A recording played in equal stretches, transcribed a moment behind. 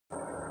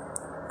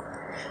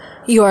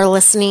You are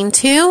listening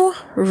to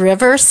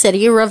River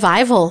City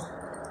Revival.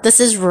 This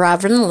is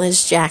Reverend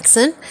Liz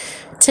Jackson.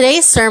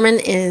 Today's sermon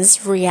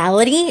is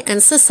Reality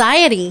and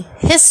Society,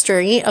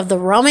 History of the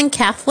Roman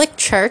Catholic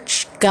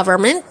Church,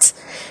 Government,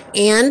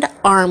 and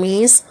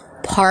Armies,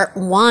 Part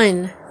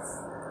 1.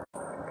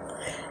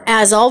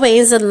 As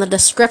always, in the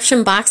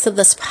description box of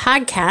this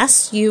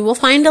podcast, you will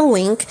find a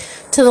link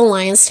to the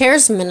Lions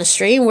Terrors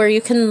Ministry where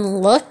you can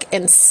look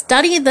and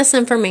study this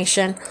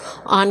information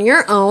on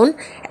your own,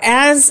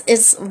 as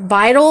it's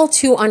vital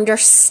to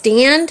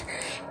understand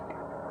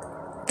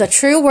the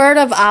true word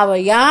of Abba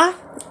Yah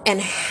and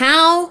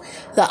how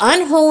the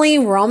unholy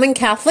Roman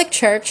Catholic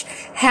Church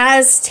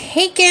has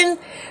taken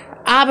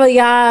Abba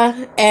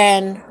Yah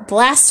and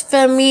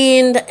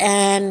blasphemed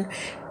and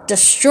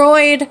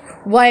destroyed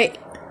what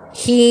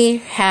he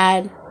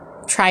had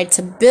tried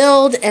to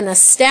build and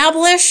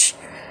establish,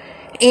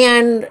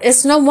 and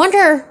it's no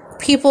wonder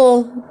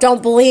people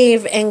don't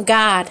believe in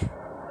God.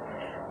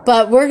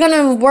 But we're going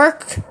to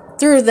work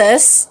through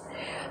this.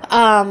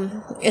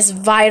 It's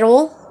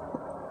vital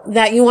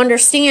that you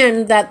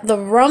understand that the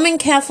Roman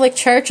Catholic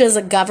Church is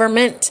a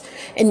government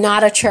and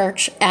not a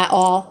church at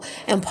all.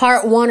 And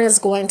part 1 is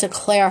going to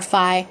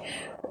clarify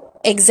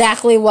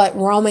exactly what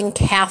Roman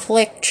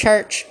Catholic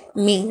Church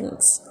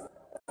means.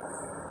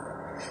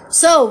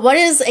 So, what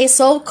is a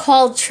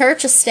so-called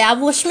church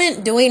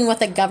establishment doing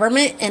with a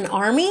government and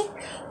army?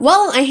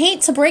 Well, I hate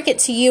to break it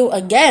to you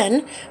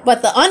again,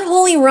 but the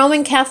unholy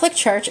Roman Catholic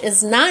Church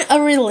is not a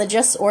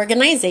religious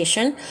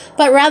organization,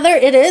 but rather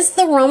it is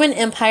the Roman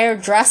Empire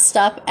dressed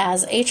up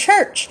as a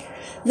church.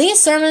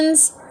 These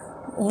sermons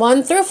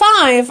 1 through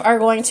 5 are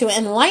going to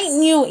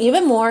enlighten you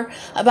even more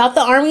about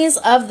the armies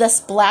of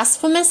this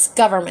blasphemous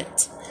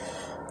government.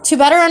 To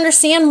better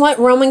understand what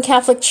Roman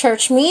Catholic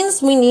Church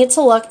means, we need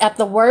to look at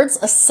the words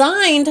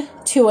assigned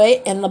to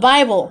it in the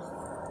Bible.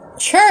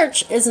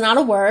 Church is not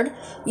a word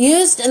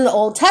used in the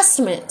Old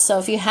Testament, so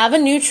if you have a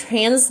new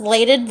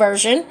translated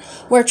version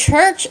where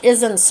church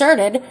is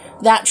inserted,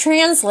 that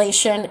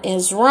translation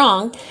is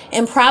wrong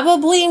and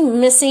probably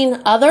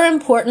missing other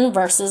important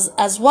verses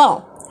as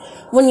well.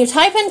 When you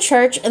type in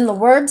church in the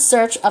word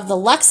search of the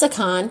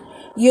lexicon,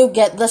 you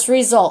get this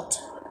result.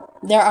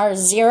 There are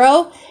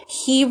 0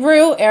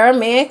 Hebrew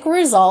Aramaic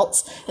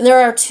results, and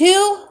there are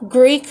 2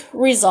 Greek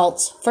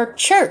results for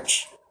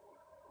church.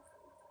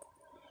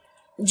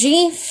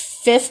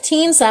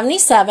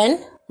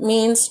 G1577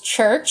 means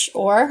church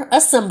or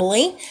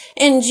assembly,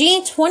 and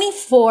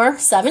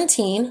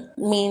G2417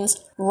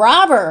 means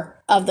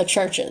robber of the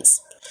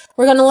churches.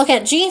 We're going to look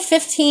at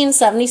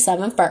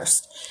G1577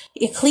 first.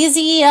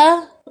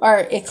 Ecclesia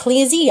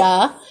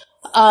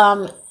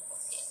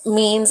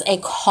means a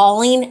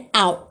calling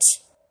out.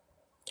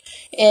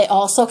 It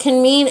also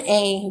can mean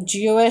a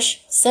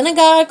Jewish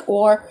synagogue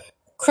or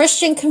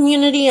Christian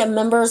community of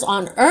members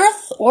on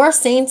earth or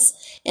saints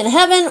in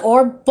heaven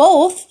or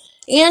both,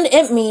 and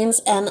it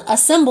means an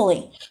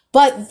assembly.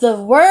 But the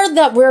word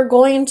that we're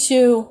going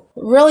to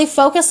really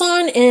focus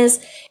on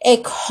is a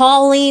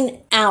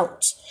calling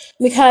out,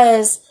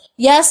 because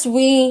yes,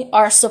 we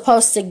are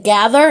supposed to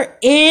gather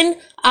in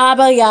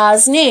Abba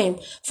Yah's name.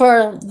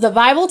 For the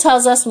Bible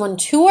tells us when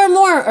 2 or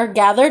more are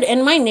gathered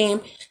in my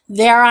name,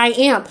 there I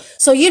am.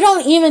 So you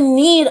don't even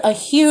need a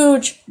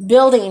huge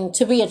building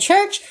to be a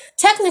church.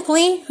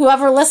 Technically,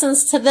 whoever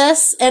listens to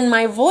this and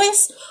my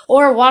voice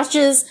or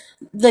watches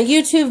the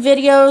YouTube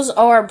videos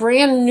or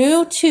brand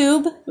new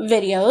tube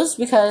videos,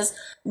 because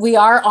we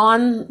are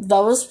on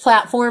those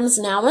platforms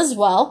now as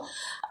well,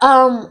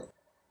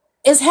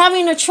 is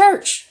having a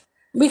church,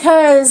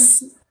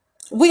 because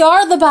we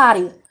are the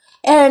body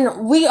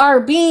and we are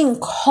being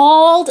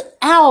called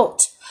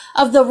out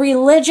of the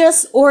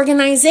religious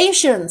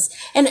organizations.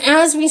 And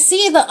as we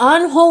see, the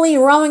unholy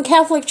Roman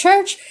Catholic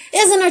Church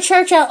isn't a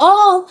church at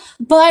all,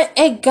 but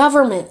a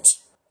government.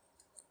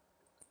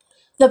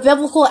 The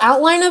biblical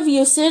outline of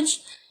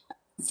usage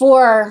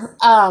for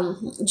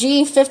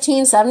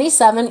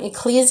G1577,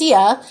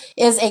 ecclesia,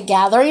 is a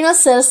gathering of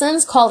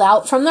citizens called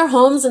out from their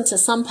homes into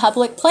some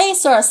public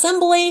place or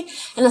assembly,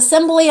 an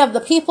assembly of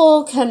the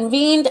people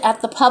convened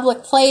at the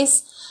public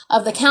place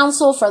of the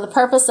council for the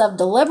purpose of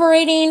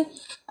deliberating,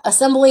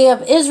 assembly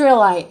of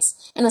Israelites,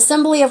 an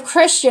assembly of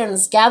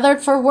Christians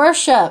gathered for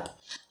worship.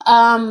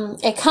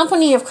 A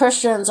company of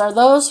Christians are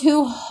those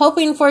who,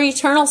 hoping for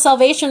eternal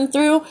salvation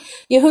through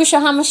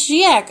Yahushua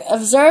HaMashiach,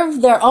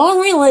 observe their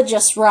own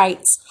religious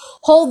rites,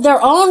 hold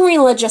their own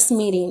religious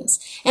meetings,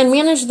 and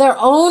manage their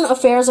own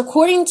affairs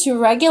according to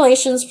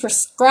regulations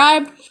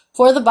prescribed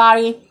for the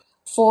body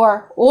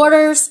for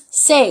order's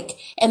sake.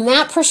 And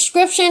that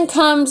prescription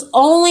comes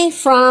only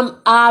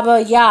from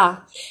Abba Yah.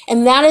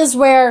 And that is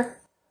where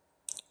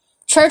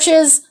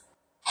churches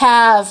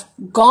have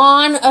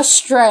gone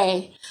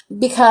astray,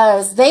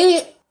 because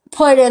they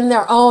put in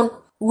their own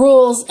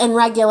rules and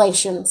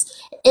regulations.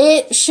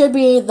 It should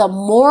be the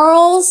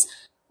morals,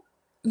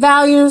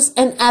 values,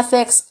 and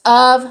ethics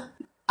of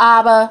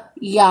Abba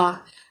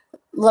Yah.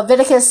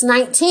 Leviticus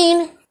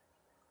 19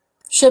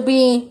 should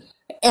be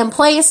in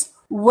place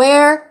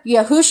where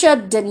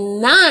Yahusha did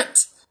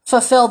not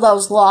fulfill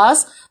those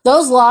laws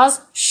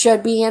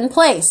should be in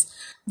place.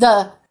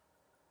 The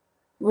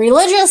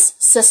religious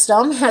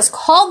system has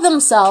called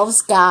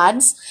themselves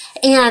gods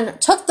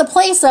and took the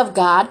place of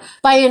God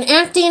by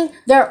enacting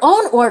their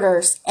own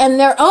orders and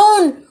their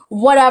own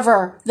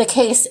whatever the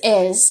case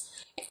is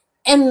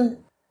in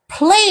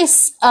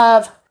place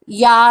of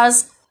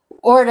Yah's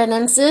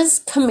ordinances,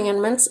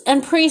 commandments,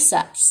 and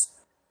precepts.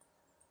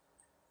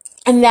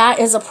 And that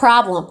is a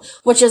problem,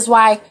 which is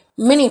why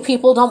many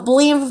people don't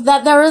believe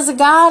that there is a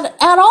God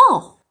at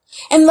all.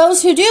 And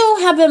those who do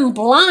have been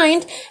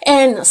blind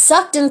and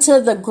sucked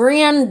into the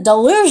grand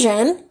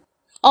delusion,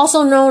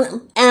 also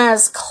known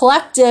as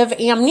collective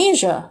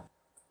amnesia.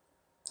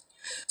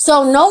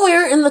 So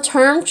nowhere in the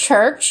term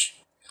church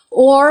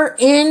or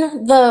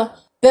in the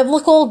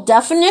biblical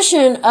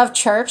definition of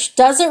church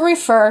does it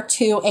refer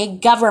to a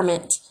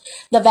government,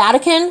 the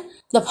Vatican,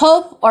 the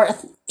Pope, or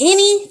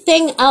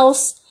anything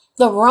else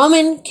the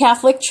Roman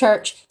Catholic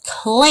Church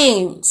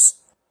claims.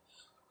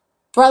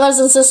 Brothers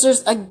and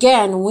sisters,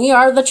 again, we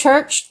are the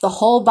church, the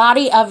whole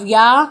body of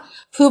Yah,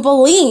 who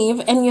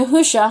believe in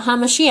Yahushua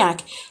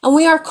HaMashiach, and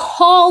we are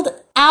called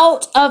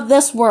out of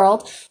this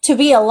world to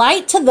be a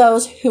light to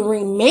those who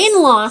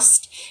remain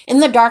lost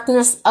in the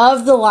darkness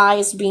of the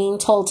lies being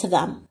told to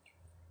them.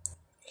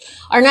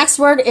 Our next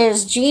word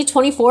is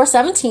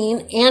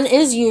G2417 and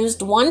is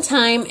used one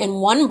time in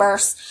one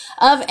verse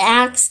of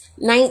Acts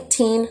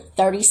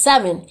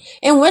 19:37,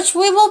 in which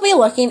we will be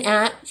looking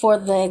at for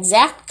the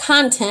exact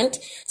content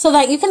so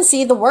that you can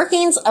see the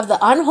workings of the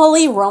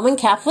unholy Roman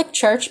Catholic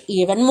Church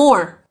even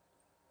more.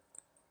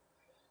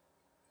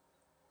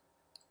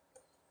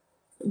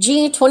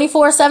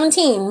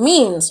 G2417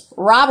 means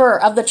robber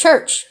of the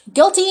church,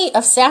 guilty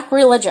of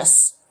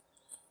sacrilegious.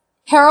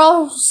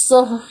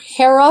 Herosolos,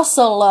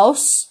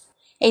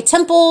 a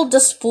temple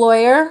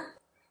despoiler,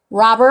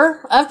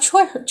 robber of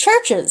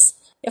churches.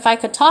 If I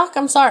could talk,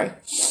 I'm sorry.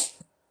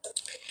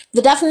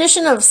 The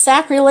definition of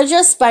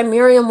sacrilegious by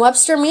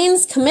Merriam-Webster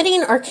means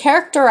committing or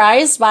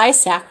characterized by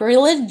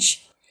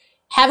sacrilege,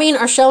 having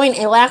or showing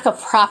a lack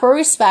of proper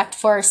respect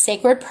for a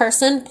sacred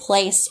person,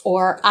 place,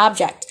 or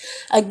object.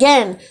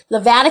 Again,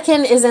 the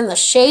Vatican is in the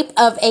shape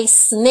of a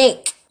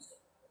snake.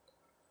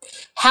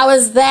 How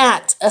is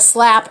that a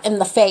slap in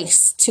the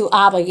face to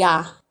Abba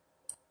Yah?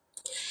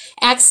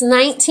 Acts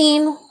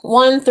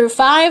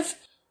 19:1-5,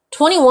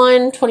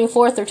 21,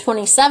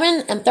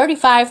 24-27, and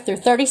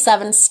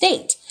 35-37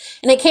 state.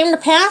 And it came to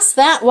pass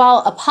that while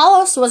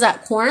Apollos was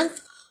at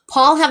Corinth,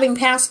 Paul, having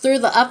passed through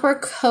the upper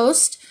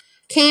coast,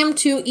 came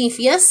to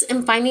Ephesus,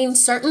 and finding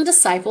certain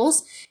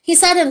disciples, he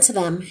said unto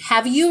them,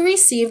 Have you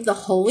received the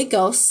Holy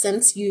Ghost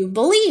since you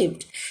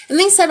believed? And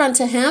they said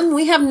unto him,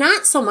 We have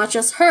not so much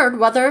as heard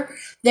whether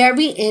there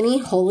be any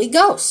Holy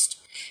Ghost.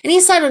 And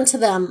he said unto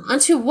them,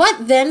 Unto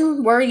what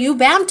then were you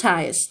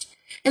baptized?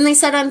 And they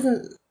said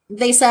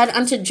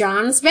unto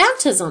John's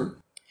baptism.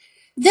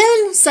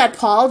 Then said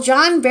Paul,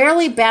 John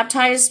barely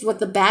baptized with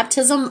the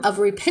baptism of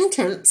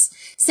repentance,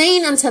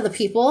 saying unto the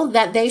people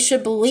that they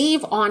should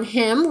believe on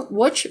him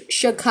which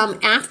should come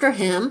after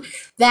him,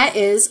 that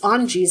is,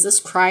 on Jesus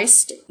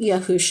Christ,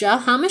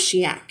 Yahushua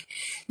HaMashiach.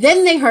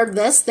 Then they heard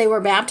this, they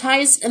were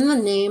baptized in the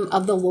name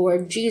of the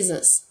Lord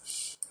Jesus.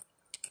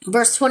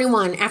 Verse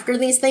 21, after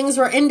these things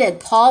were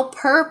ended, Paul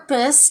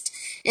proposed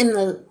in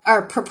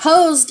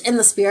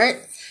the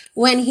Spirit,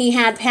 when he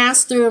had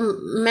passed through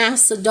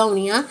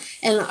Macedonia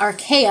and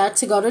Achaia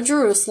to go to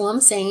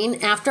Jerusalem,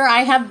 saying, After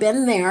I have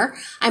been there,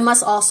 I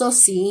must also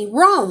see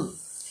Rome.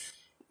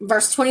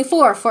 Verse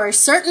 24, For a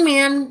certain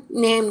man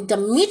named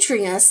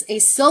Demetrius, a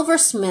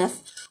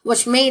silversmith,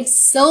 which made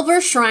silver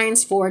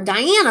shrines for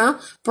Diana,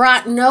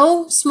 brought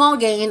no small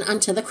gain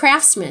unto the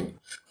craftsmen,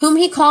 whom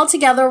he called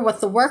together with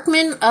the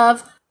workmen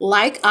of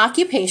like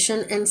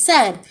occupation, and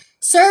said,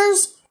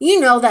 Sirs, you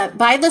know that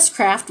by this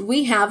craft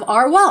we have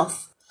our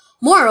wealth.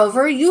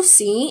 Moreover, you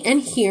see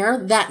and hear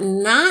that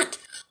not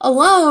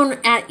alone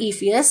at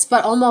Ephesus,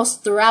 but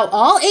almost throughout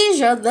all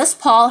Asia, this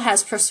Paul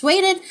has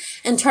persuaded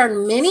and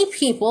turned many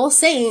people,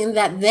 saying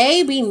that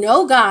they be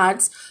no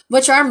gods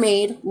which are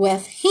made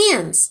with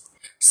hands.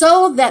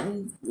 So that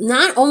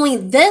not only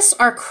this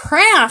our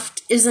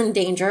craft is in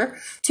danger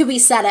to be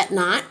set at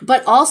naught,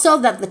 but also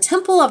that the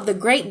temple of the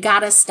great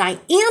goddess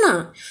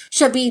Diana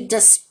should be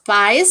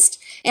despised,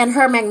 and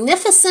her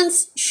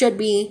magnificence should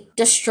be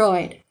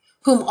destroyed,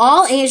 whom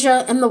all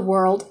Asia and the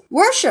world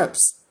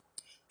worships.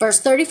 Verse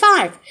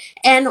 35,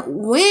 And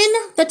when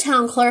the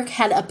town clerk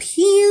had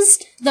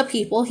appeased the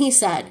people, he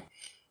said,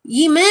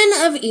 Ye men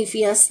of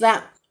Ephesus,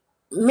 that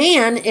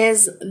man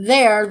is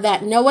there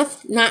that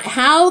knoweth not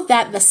how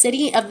that the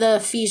city of the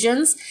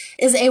Ephesians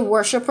is a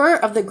worshipper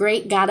of the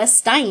great goddess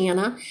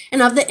Diana,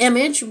 and of the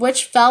image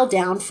which fell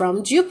down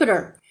from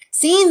Jupiter.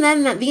 Seeing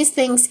then that these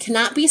things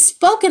cannot be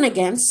spoken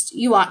against,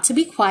 you ought to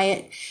be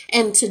quiet,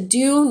 and to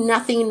do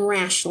nothing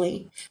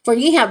rashly. For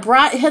ye have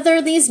brought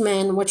hither these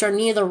men, which are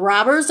neither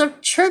robbers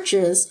of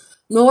churches,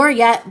 nor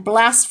yet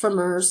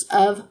blasphemers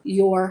of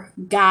your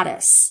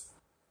goddess.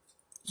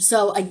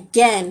 So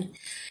again,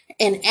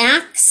 in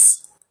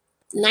Acts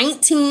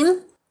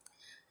 19,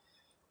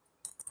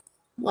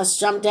 let's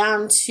jump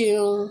down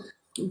to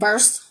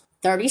verse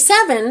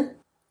 37.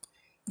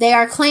 They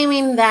are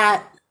claiming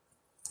that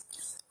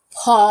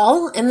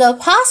Paul and the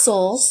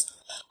apostles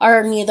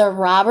are neither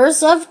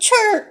robbers of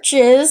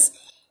churches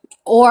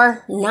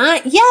or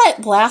not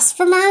yet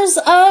blasphemers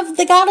of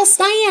the goddess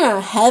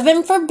Diana.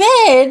 Heaven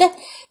forbid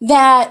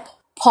that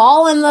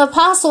Paul and the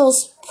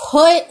apostles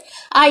put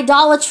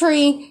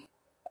idolatry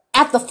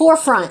at the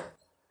forefront.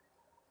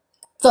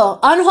 The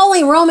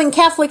unholy Roman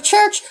Catholic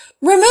Church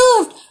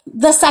removed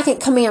the second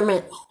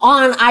commandment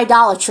on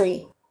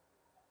idolatry.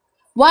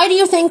 Why do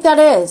you think that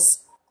is?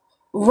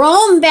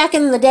 Rome back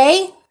in the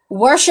day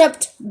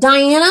worshipped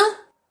Diana.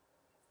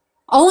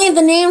 Only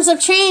the names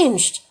have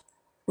changed.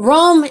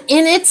 Rome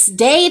in its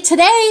day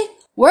today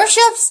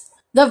worships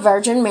the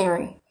Virgin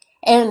Mary.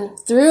 And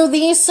through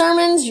these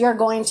sermons, you're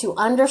going to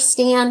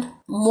understand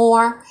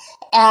more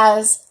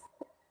as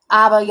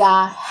Abba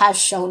Yah has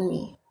shown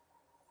me.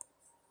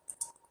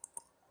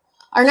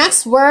 Our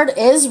next word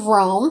is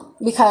Rome,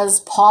 because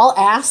Paul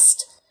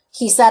asked,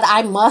 he said,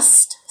 I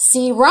must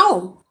see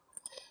Rome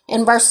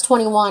in verse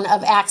 21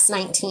 of Acts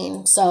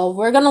 19. So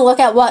we're going to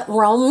look at what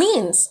Rome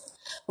means.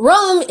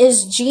 Rome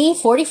is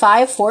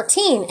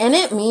G4514, and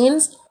it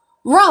means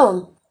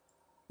Rome.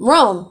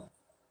 Rome.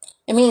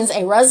 It means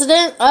a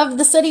resident of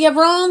the city of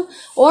Rome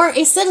or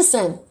a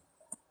citizen.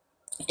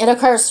 It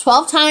occurs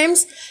 12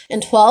 times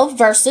in 12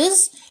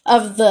 verses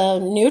of the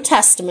New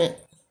Testament.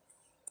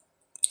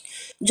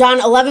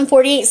 John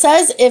 11:48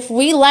 says, if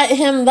we let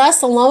him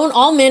thus alone,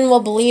 all men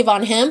will believe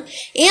on him,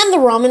 and the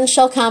Romans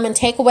shall come and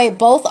take away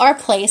both our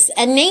place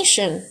and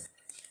nation.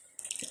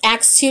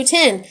 Acts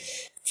 2:10,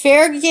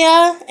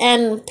 Phrygia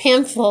and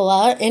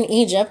Pamphylia in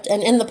Egypt,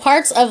 and in the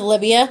parts of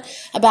Libya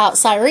about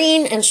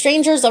Cyrene, and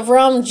strangers of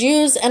Rome,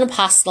 Jews and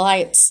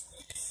apostolites.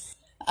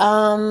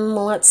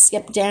 Let's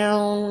skip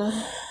down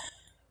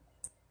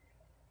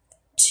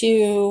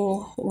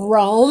to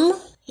Rome.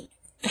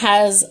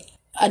 Has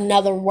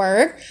another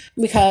word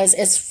because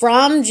it's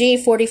from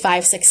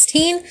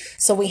G4516,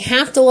 so we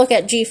have to look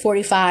at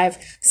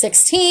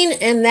G4516,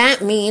 and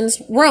that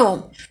means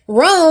Rome.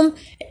 Rome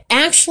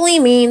actually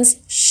means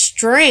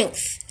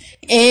strength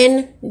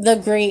in the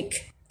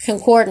Greek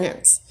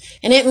concordance,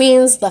 and it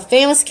means the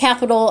famous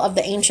capital of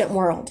the ancient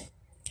world,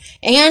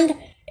 and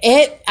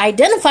it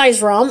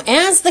identifies Rome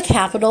as the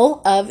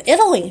capital of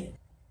Italy.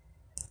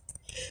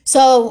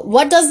 So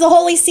what does the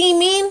Holy See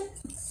mean?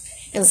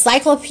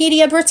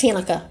 Encyclopedia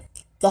Britannica.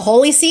 The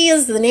Holy See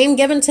is the name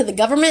given to the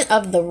government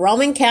of the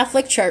Roman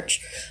Catholic Church,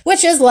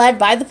 which is led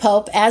by the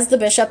Pope as the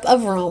Bishop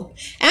of Rome.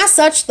 As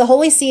such, the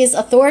Holy See's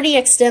authority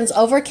extends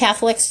over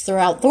Catholics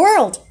throughout the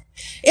world.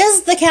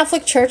 Is the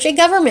Catholic Church a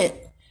government?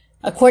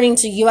 According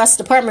to U.S.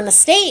 Department of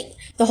State,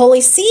 the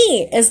Holy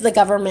See is the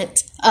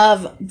government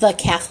of the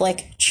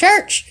Catholic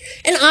Church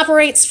and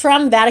operates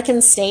from Vatican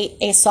State,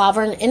 a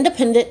sovereign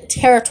independent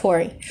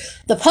territory.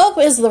 The Pope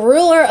is the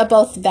ruler of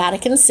both the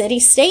Vatican City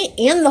State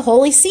and the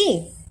Holy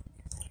See.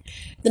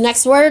 The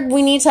next word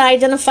we need to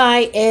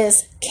identify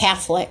is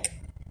Catholic.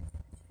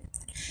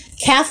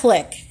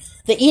 Catholic.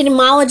 The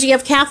etymology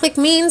of Catholic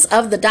means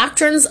of the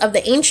doctrines of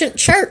the ancient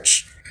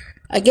church.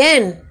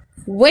 Again,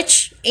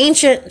 which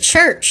ancient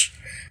church?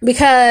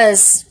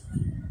 Because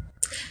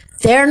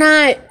they're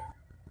not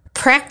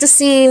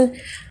practicing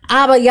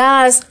Abba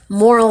Yah's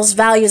morals,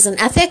 values,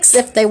 and ethics.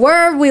 If they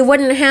were, we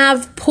wouldn't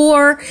have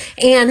poor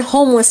and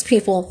homeless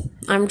people.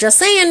 I'm just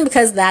saying,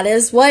 because that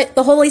is what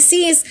the Holy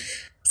See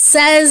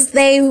says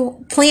they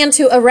plan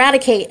to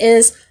eradicate,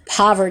 is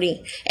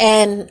poverty.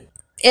 And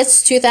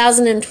it's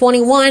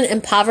 2021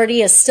 and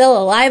poverty is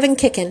still alive and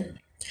kicking.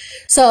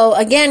 So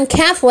again,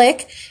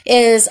 Catholic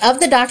is of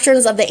the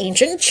doctrines of the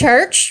ancient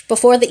church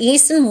before the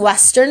East and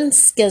Western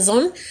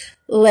Schism,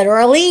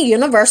 literally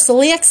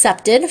universally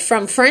accepted,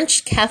 from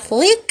French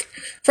Catholique,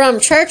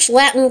 from Church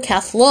Latin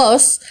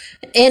Catholos,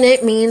 and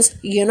it means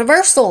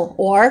universal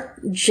or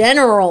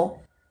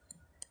general,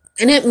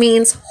 and it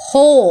means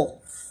whole.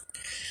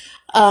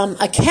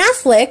 A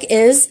Catholic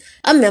is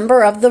a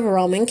member of the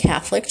Roman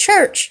Catholic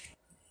Church.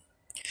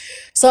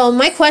 So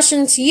my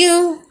question to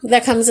you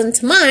that comes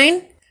into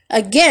mind,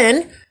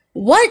 again,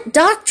 what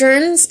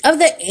doctrines of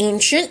the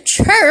ancient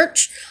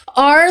church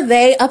are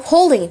they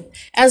upholding?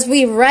 As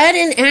we read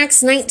in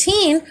Acts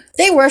 19,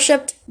 they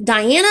worshipped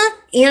Diana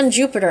and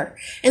Jupiter,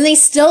 and they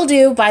still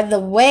do, by the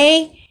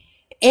way,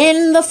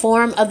 in the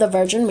form of the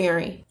Virgin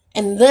Mary.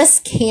 And this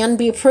can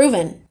be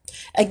proven.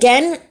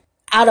 Again,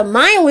 out of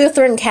my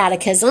Lutheran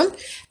catechism,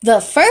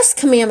 the first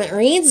commandment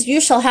reads,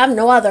 you shall have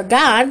no other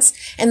gods.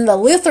 And the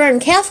Lutheran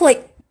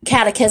Catholic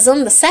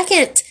catechism, the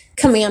second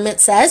commandment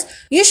says,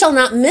 you shall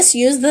not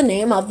misuse the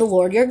name of the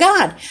Lord your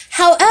God.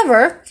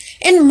 However,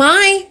 in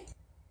my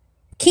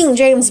King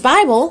James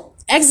Bible,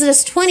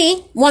 Exodus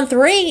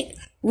 20:1-8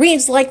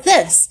 reads like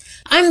this.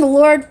 I'm the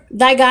Lord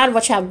thy God,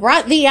 which have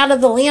brought thee out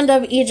of the land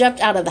of Egypt,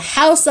 out of the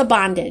house of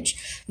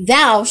bondage.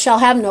 Thou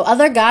shalt have no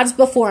other gods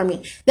before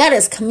me. That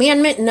is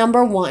commandment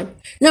number 1.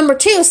 Number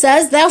 2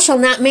 says, thou shalt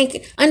not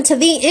make unto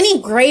thee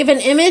any graven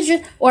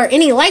image or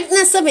any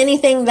likeness of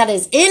anything that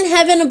is in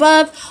heaven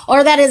above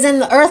or that is in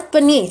the earth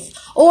beneath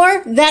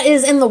or that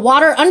is in the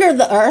water under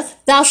the earth.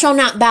 Thou shalt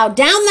not bow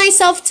down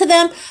thyself to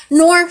them,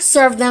 nor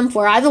serve them,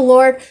 for I, the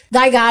Lord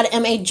thy God,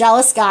 am a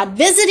jealous God,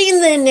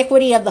 visiting the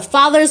iniquity of the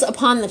fathers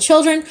upon the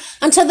children,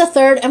 unto the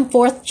third and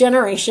fourth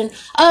generation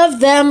of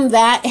them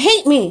that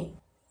hate me.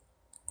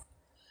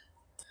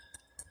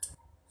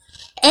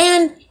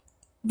 And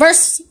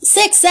verse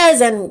 6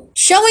 says, and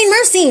showing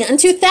mercy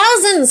unto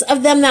thousands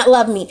of them that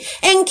love me,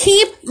 and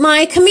keep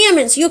my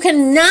commandments. You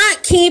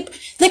cannot keep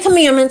the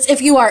commandments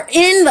if you are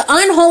in the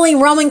unholy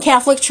Roman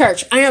Catholic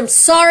Church. I am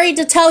sorry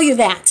to tell you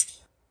that.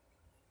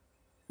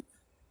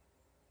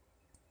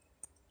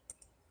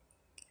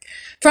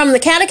 From the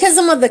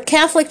Catechism of the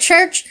Catholic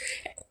Church,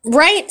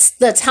 writes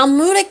the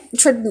Talmudic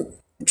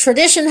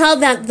tradition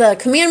held that the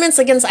commandments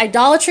against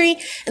idolatry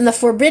and the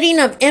forbidding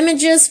of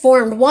images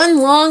formed one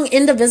long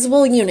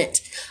indivisible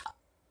unit.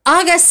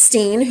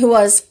 Augustine, who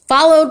was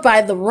followed by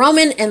the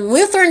Roman and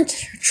Lutheran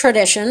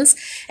traditions,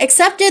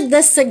 accepted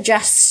this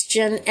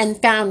suggestion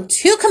and found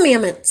two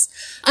commandments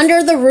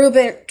under the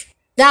rubric,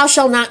 thou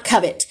shalt not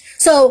covet.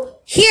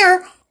 So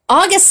here,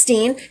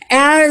 Augustine,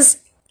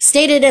 as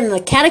stated in the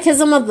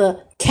Catechism of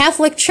the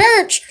Catholic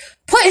Church,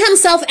 put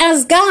himself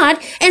as God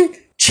and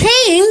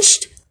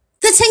changed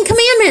the Ten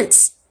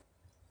Commandments.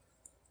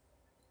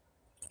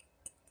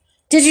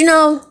 Did you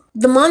know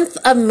the month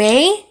of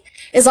May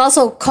is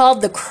also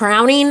called the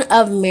Crowning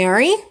of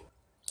Mary?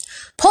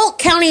 Polk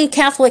County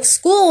Catholic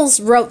Schools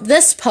wrote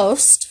this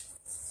post.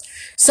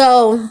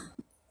 So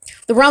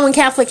the Roman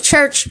Catholic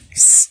Church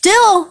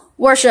still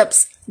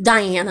worships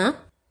Diana.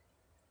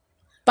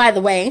 By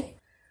the way,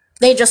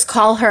 they just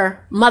call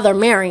her Mother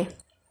Mary.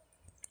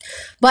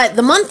 But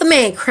the month of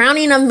May,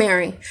 Crowning of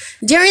Mary.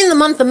 During the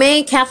month of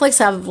May, Catholics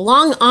have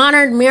long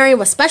honored Mary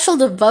with special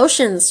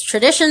devotions,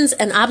 traditions,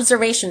 and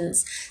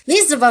observations.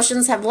 These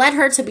devotions have led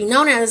her to be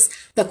known as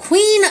the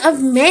Queen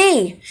of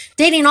May,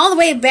 dating all the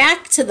way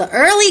back to the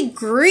early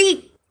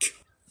Greek.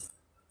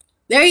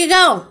 There you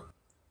go.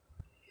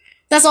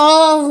 That's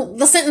all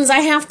the sentence I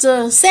have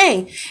to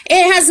say.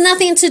 It has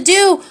nothing to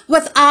do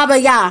with Abba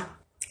Yah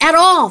at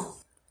all.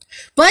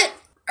 But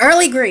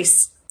early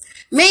Greece.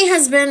 May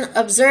has been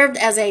observed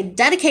as a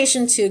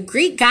dedication to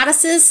Greek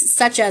goddesses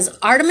such as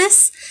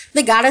Artemis,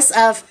 the goddess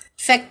of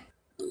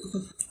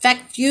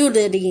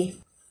fecundity.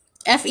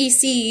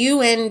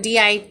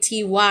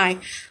 Fecundity.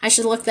 I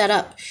should look that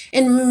up.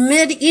 In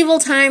medieval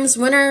times,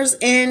 winter's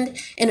end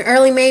in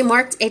early May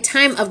marked a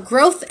time of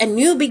growth and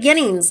new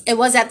beginnings. It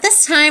was at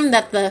this time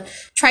that the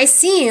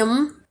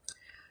Trisagion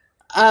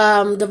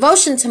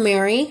devotion to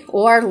Mary,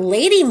 or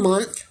Lady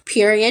Month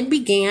period,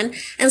 began,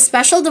 and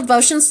special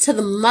devotions to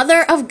the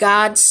Mother of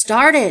God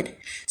started.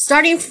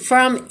 Starting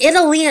from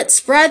Italy, it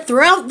spread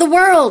throughout the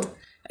world.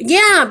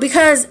 Yeah,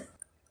 because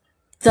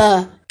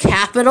the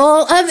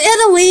capital of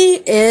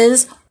Italy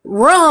is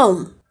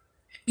Rome.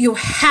 You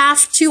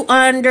have to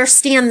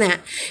understand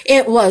that.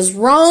 It was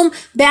Rome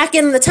back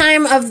in the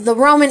time of the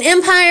Roman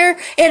Empire.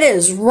 It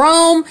is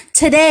Rome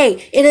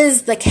today. It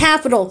is the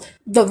capital.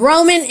 The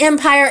Roman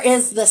Empire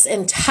is this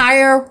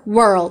entire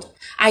world.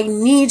 I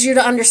need you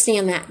to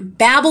understand that.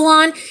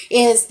 Babylon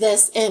is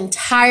this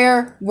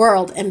entire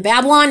world. And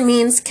Babylon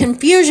means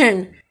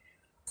confusion.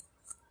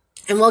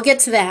 And we'll get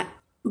to that.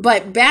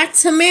 But back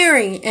to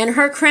Mary and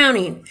her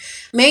crowning.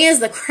 May is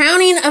the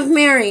crowning of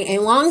Mary,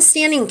 a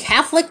long-standing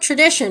Catholic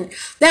tradition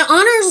that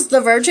honors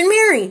the Virgin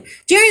Mary.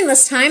 During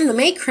this time, the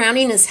May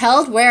crowning is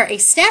held where a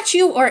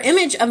statue or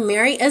image of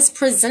Mary is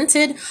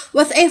presented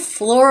with a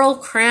floral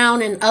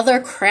crown and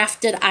other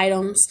crafted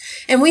items.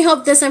 And we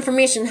hope this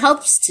information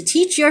helps to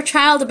teach your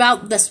child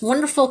about this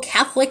wonderful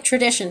Catholic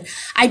tradition.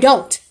 I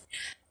don't.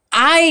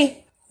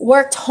 I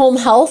worked home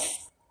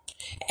health,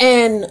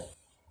 and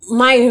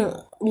my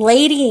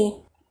lady,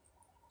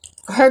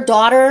 her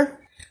daughter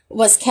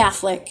was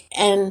Catholic,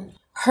 and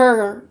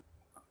her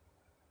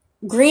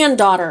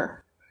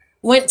granddaughter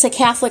went to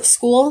Catholic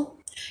school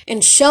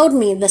and showed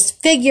me this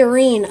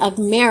figurine of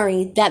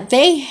Mary that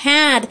they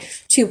had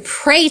to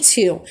pray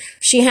to.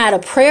 She had a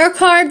prayer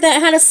card that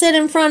had to sit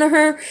in front of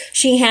her.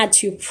 She had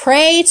to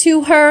pray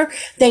to her.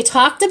 They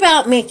talked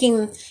about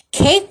making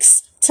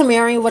cakes to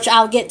Mary, which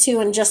I'll get to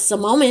in just a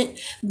moment,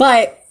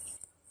 but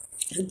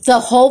the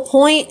whole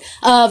point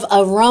of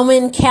a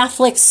Roman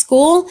Catholic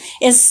school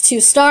is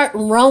to start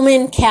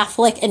Roman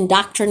Catholic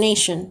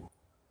indoctrination,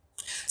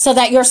 so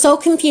that you're so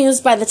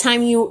confused by the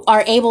time you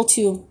are able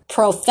to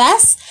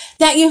profess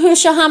that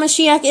Yahushua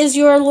HaMashiach is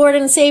your Lord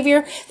and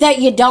Savior that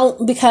you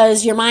don't,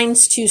 because your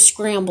mind's too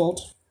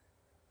scrambled.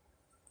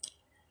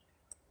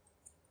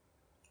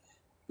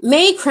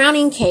 May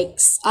crowning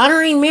cakes.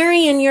 Honoring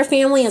Mary and your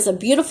family is a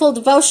beautiful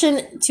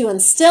devotion to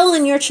instill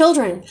in your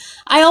children.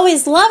 I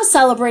always love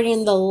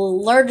celebrating the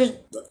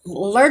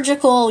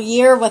liturgical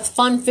year with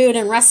fun food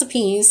and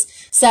recipes,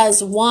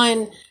 says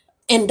one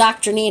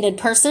indoctrinated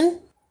person.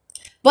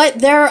 But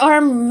there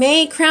are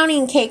May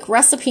crowning cake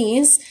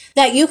recipes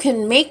that you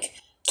can make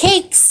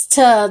cakes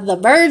to the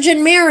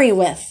Virgin Mary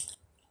with.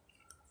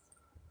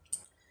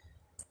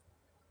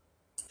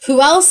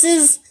 Who else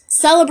is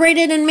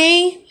celebrated in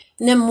May?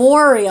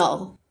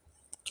 Memorial.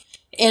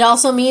 It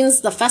also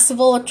means the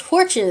Festival of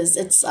Torches.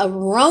 It's a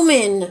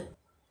Roman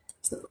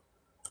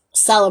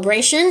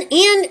celebration, and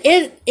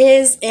it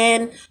is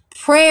in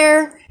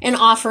prayer and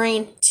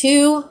offering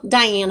to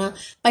Diana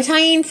by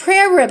tying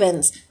prayer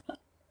ribbons,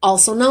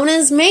 also known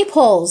as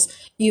maypoles.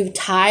 You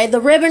tie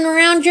the ribbon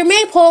around your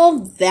maypole.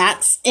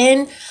 That's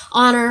in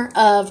honor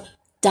of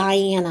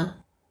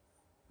Diana,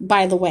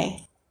 by the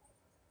way.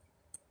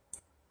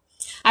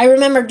 I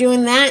remember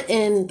doing that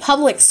in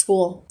public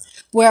school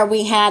where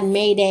we had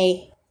May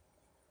Day.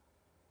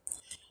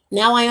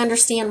 Now I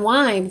understand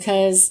why,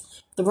 because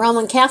the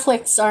Roman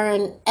Catholics are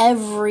in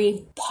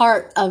every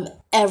part of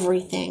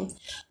everything.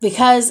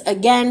 Because,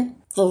 again,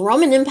 the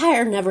Roman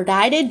Empire never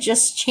died. It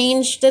just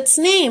changed its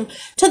name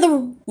to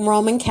the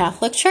Roman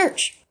Catholic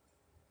Church.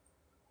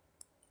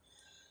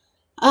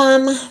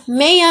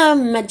 Mea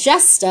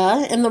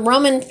Majesta in the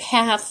Roman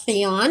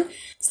pantheon,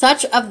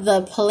 such of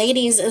the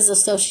Pleiades is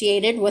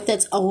associated with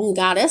its own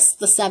goddess,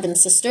 the Seven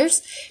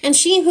Sisters, and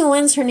she who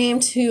lends her name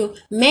to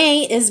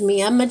May is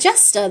Mea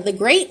Majesta, the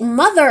Great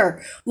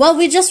Mother. Well,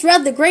 we just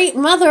read the Great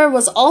Mother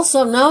was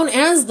also known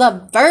as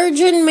the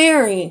Virgin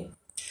Mary.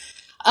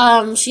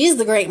 She's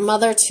the Great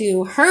Mother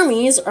to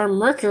Hermes or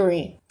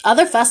Mercury.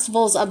 Other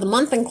festivals of the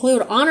month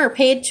include honor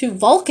paid to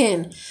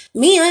Vulcan,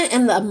 Mia,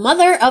 and the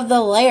Mother of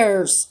the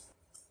Lares.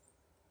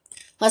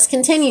 Let's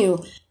continue.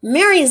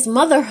 Mary's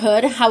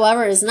motherhood,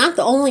 however, is not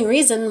the only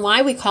reason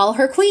why we call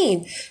her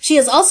queen. She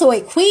is also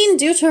a queen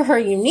due to her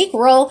unique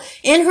role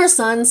in her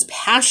son's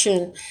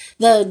passion.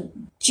 The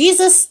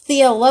Jesus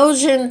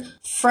theologian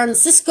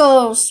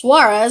Francisco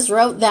Suarez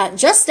wrote that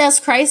just as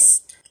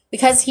Christ,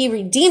 because he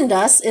redeemed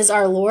us, is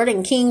our Lord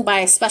and King by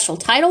a special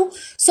title,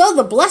 so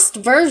the Blessed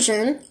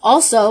Virgin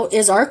also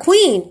is our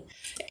queen.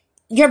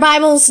 Your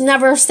Bibles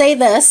never say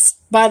this,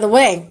 by the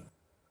way.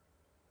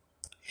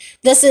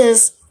 This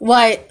is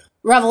what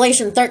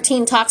Revelation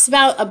 13 talks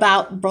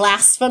about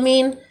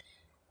blaspheming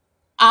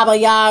Abba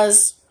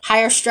Yah's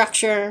higher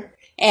structure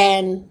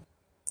and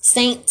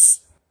saints.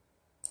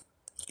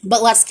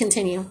 But let's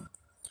continue.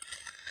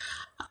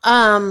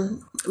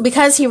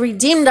 Because he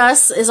redeemed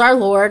us is our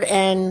Lord,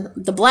 and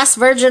the Blessed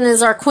Virgin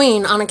is our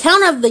Queen, on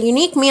account of the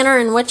unique manner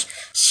in which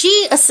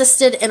she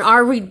assisted in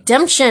our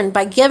redemption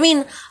by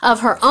giving of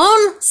her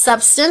own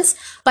substance,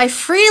 by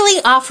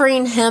freely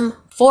offering him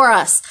for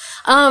us.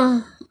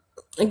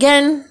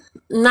 Again,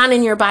 not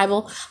in your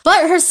Bible,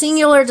 but her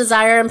singular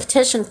desire and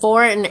petition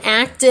for an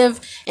active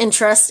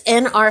interest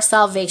in our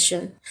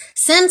salvation.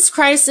 Since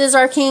Christ is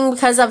our King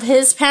because of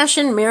his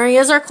passion, Mary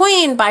is our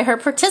Queen by her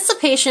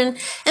participation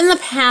in the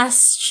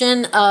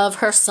passion of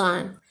her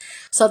Son.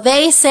 So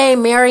they say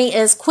Mary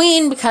is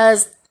Queen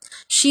because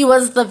she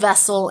was the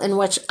vessel in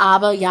which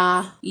Abba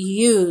Yah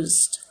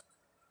used.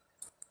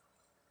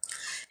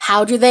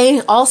 How do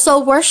they also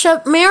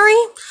worship Mary?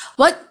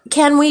 What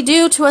can we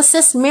do to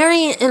assist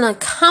Mary in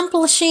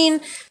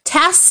accomplishing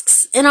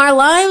tasks in our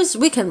lives?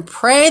 We can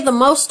pray the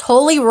Most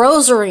Holy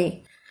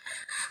Rosary.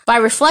 By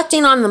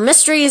reflecting on the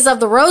mysteries of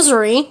the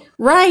Rosary,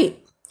 right,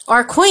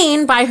 our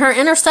Queen, by her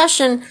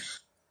intercession,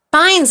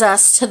 binds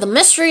us to the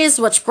mysteries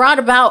which brought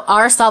about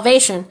our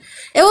salvation.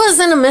 It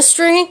wasn't a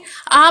mystery.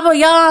 Abba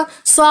Yah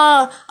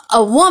saw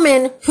a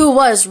woman who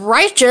was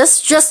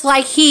righteous, just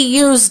like he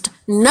used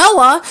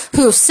Noah,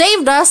 who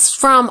saved us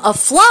from a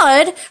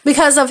flood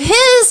because of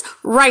his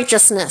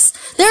righteousness.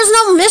 There's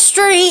no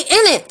mystery in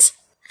it.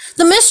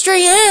 The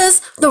mystery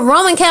is the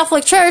Roman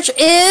Catholic Church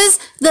is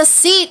the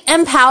seat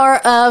and power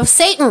of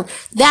Satan.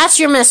 That's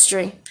your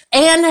mystery,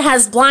 and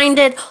has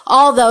blinded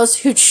all those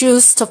who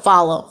choose to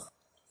follow.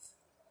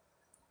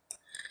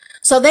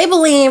 So they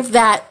believe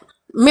that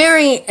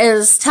Mary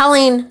is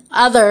telling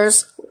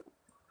others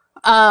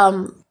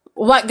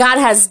what God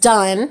has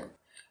done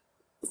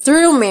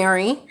through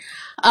Mary.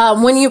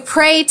 When you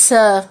pray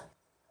to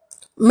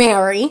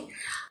Mary,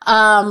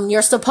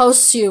 you're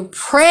supposed to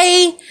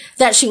pray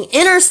that she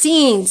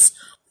intercedes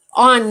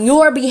on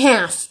your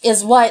behalf,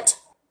 is what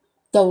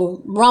the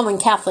Roman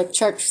Catholic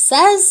Church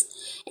says.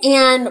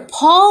 And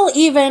Paul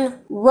even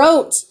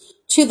wrote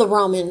to the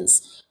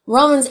Romans.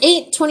 Romans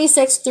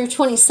 8:26 through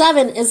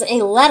 27 is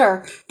a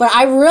letter, but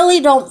I really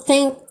don't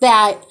think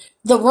that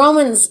the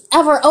Romans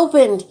ever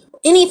opened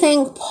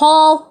anything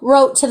Paul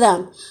wrote to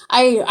them.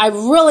 I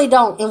really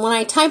don't. And when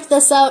I typed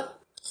this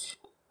up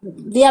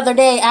the other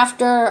day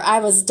after I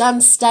was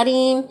done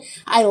studying,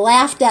 I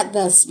laughed at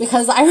this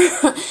because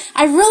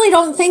I really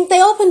don't think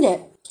they opened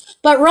it.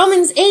 But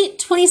Romans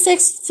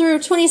 8:26 through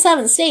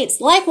 27 states,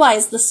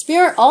 likewise, the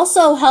Spirit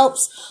also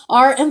helps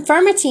our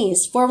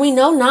infirmities, for we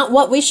know not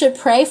what we should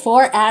pray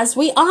for as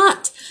we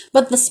ought.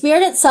 But the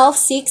Spirit itself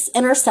seeks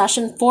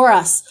intercession for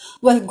us,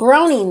 with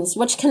groanings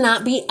which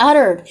cannot be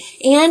uttered.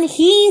 And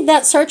he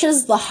that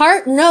searches the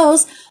heart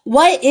knows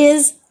what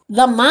is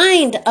the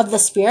mind of the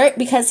Spirit,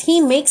 because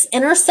he makes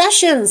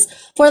intercessions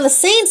for the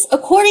saints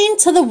according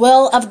to the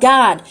will of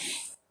God.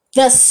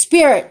 The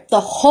Spirit,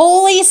 the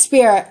Holy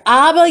Spirit,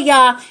 Abba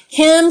Yah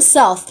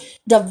himself,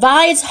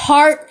 divides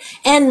heart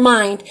and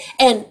mind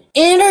and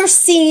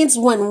intercedes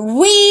when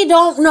we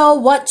don't know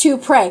what to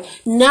pray.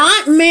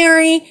 Not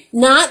Mary,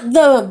 not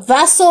the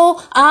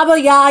vessel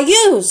Abba Yah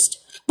used.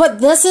 But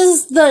this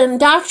is the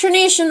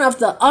indoctrination of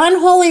the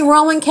unholy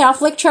Roman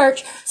Catholic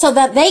Church so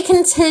that they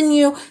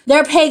continue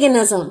their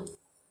paganism.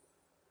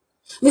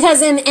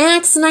 Because in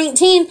Acts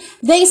 19,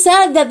 they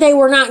said that they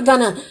were not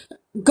gonna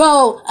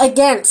go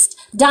against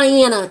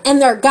Diana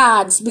and their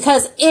gods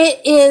because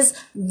it is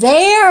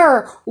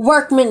their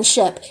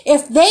workmanship.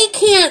 If they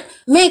can't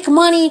make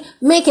money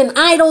making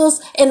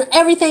idols and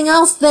everything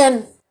else,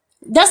 then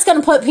that's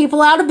gonna put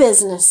people out of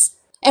business.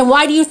 And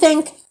why do you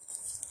think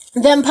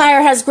the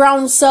empire has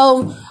grown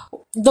so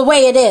the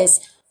way it is?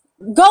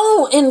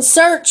 Go and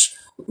search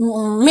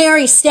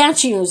Mary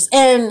statues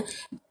and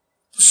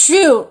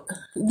shoot,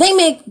 they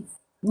make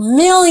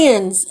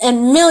millions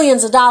and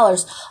millions of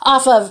dollars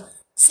off of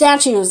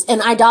statues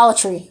and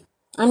idolatry.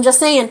 I'm just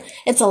saying,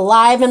 it's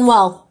alive and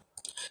well.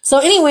 So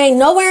anyway,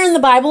 nowhere in the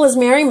Bible is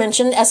Mary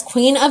mentioned as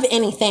queen of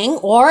anything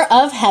or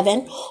of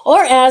heaven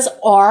or as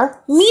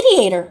our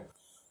mediator.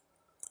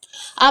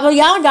 Abba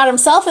Yah, God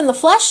himself in the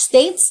flesh,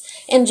 states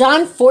in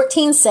John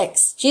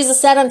 14:6, Jesus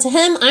said unto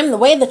him, I'm the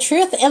way, the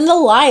truth, and the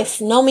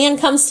life. No man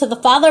comes to the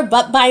Father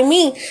but by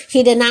me.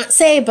 He did not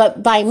say,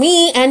 but by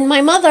me and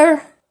my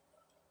mother.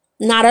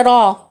 Not at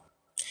all.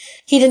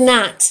 He did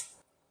not.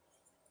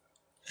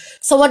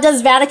 So what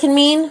does Vatican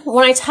mean?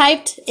 When I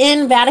typed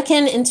in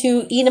Vatican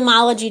into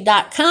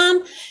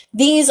etymology.com,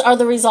 these are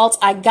the results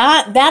I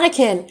got.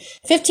 Vatican,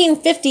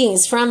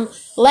 1550s, from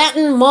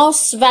Latin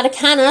Mos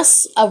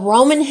Vaticanus, a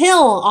Roman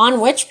hill on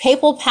which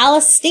papal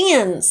palace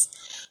stands.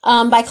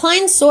 By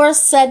Klein's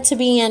source, said to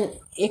be an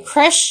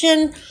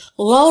Etruscan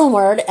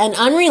loanword and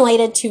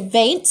unrelated to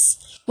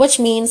Vates, which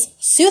means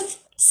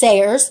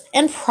soothsayers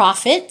and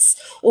prophets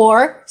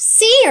or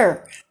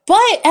seer.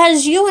 But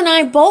as you and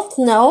I both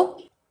know,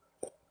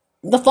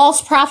 the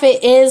false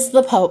prophet is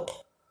the Pope.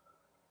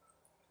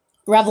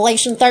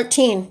 Revelation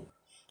 13.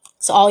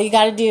 So all you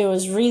got to do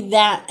is read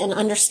that and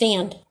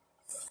understand.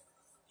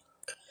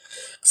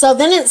 So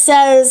then it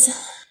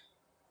says,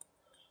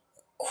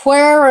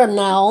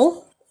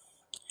 Quirinal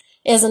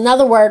is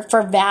another word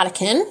for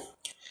Vatican,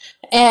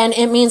 and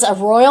it means a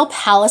royal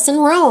palace in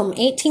Rome.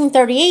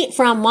 1838,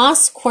 from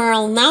Mos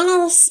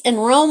Quirinalus in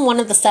Rome, one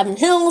of the seven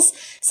hills,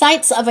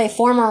 sites of a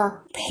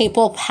former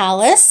papal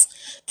palace.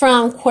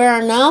 From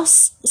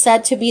Quirinus,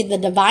 said to be the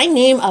divine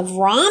name of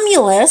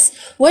Romulus,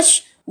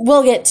 which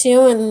we'll get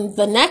to in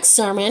the next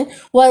sermon,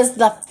 was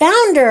the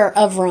founder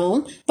of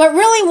Rome, but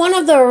really one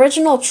of the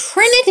original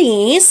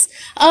trinities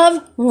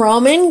of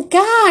Roman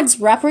gods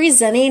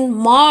representing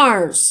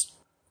Mars.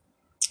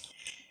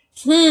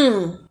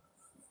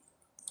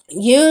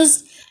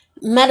 Used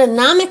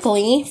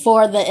metonymically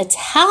for the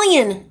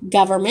Italian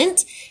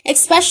government,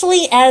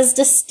 especially as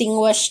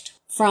distinguished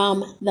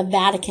from the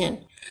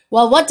Vatican.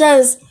 Well, what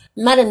does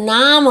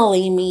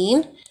metonymy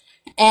mean?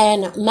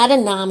 And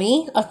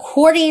metonymy,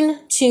 according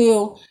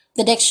to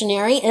the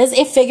dictionary, is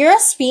a figure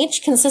of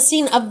speech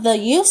consisting of the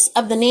use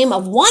of the name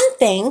of one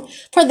thing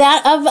for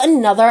that of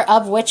another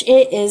of which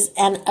it is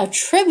an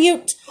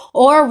attribute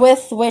or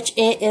with which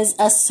it is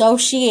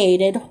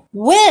associated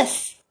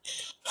with.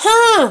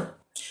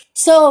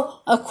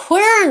 So a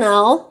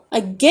quirinal,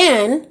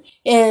 again,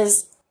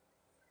 is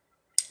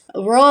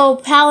a royal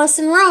palace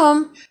in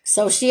Rome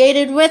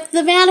associated with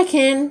the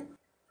Vatican.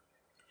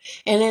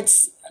 And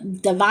its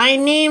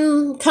divine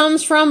name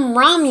comes from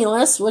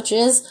Romulus, which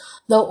is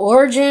the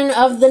origin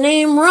of the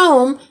name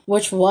Rome,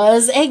 which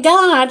was a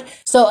god.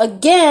 So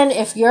again,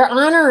 if you're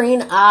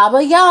honoring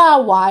Abba Yah,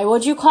 why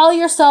would you call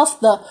yourself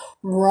the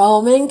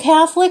Roman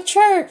Catholic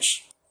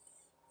Church?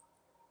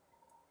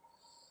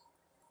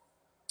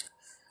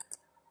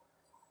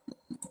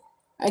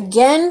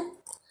 Again,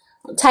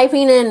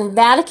 typing in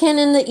Vatican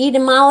in the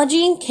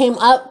etymology came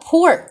up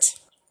port.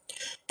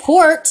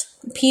 Port,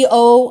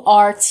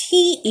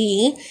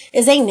 P-O-R-T-E,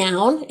 is a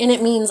noun, and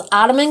it means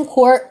Ottoman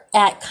court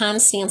at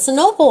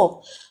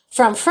Constantinople.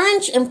 From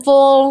French, in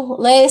full,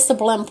 le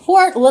sublime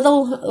porte,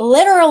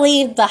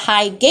 literally the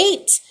high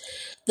gate.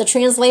 The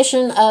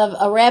translation of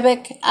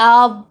Arabic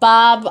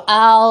al-Bab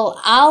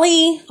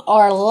al-Ali,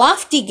 or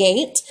lofty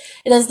gate.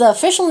 It is the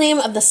official name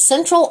of the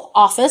central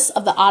office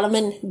of the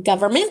Ottoman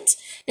government.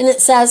 And it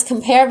says,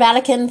 compare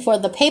Vatican for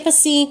the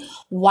papacy,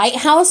 White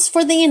House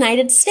for the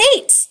United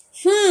States.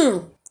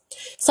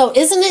 So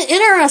isn't it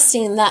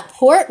interesting that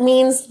port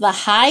means the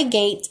high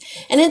gate,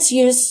 and it's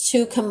used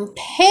to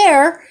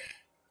compare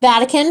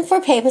Vatican for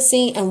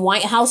papacy and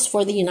White House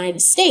for the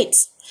United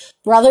States.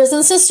 Brothers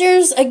and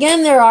sisters,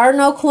 again, there are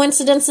no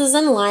coincidences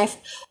in life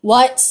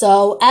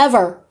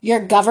whatsoever.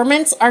 Your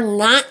governments are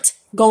not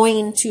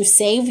going to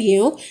save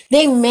you.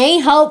 They may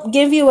help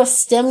give you a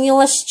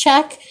stimulus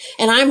check,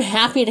 and I'm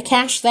happy to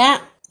cash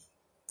that.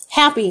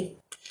 Happy.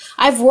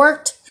 I've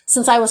worked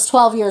since I was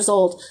 12 years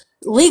old.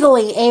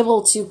 Legally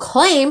able to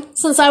claim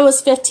since I was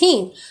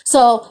 15.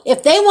 So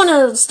if they want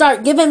to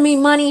start giving me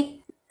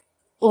money,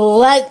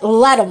 let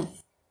them.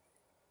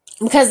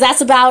 because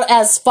that's about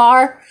as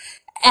far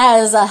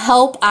as a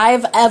help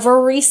I've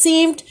ever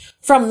received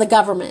from the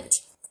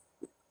government.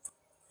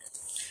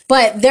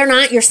 But they're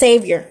not your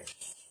savior.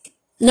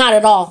 Not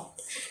at all.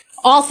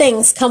 All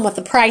things come with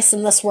a price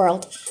in this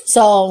world.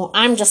 So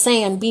I'm just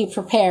saying, be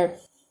prepared.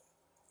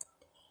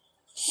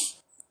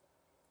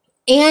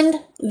 And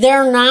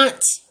they're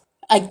not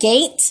a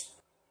gate.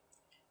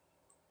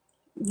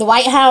 The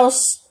White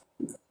House,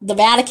 the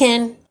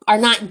Vatican are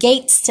not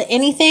gates to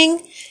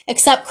anything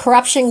except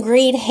corruption,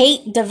 greed,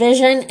 hate,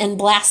 division, and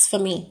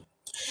blasphemy.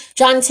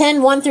 John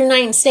 10, 1 through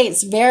 9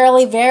 states,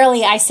 Verily,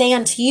 verily, I say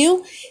unto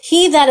you,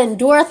 he that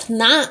endureth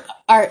not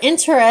or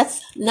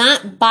entereth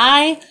not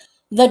by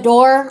the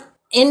door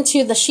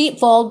into the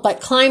sheepfold,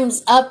 but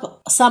climbs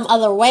up some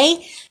other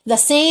way, the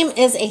same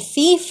is a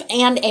thief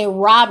and a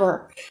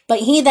robber. But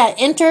he that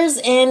enters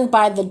in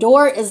by the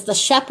door is the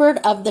shepherd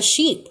of the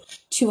sheep.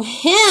 To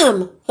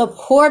him the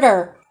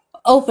porter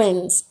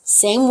opens,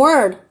 same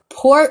word,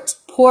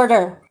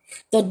 porter,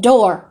 the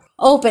door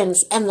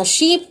opens, and the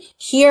sheep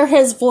hear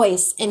his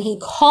voice, and he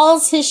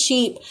calls his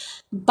sheep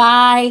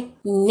by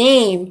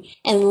name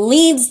and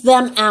leads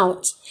them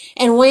out.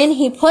 And when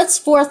he puts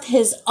forth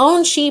his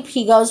own sheep,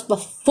 he goes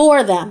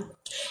before them.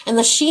 And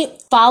the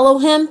sheep follow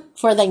him,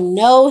 for they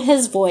know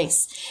his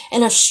voice.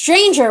 And a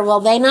stranger will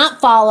they not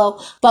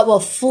follow, but will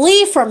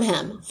flee from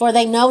him, for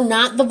they know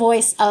not the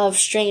voice of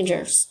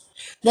strangers.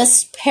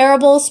 This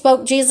parable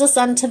spoke Jesus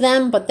unto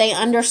them, but they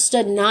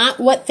understood not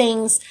what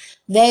things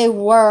they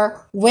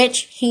were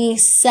which he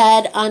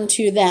said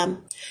unto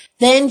them.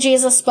 Then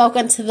Jesus spoke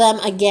unto them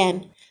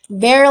again,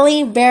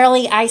 Verily,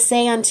 verily, I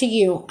say unto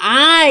you,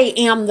 I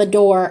am the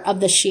door of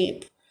the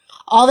sheep.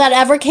 All that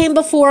ever came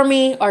before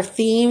me are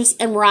thieves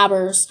and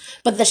robbers,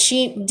 but the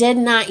sheep did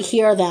not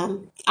hear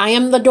them. I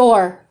am the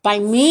door. By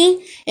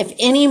me, if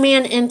any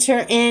man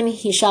enter in,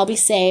 he shall be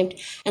saved,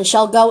 and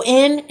shall go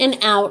in and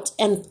out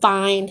and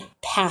find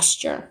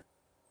pasture.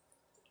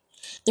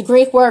 The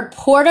Greek word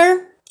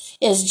porter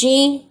is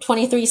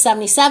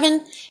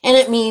G2377, and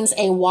it means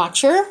a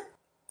watcher,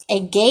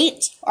 a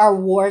gate or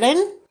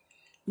warden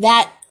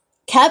that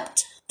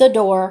kept the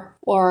door,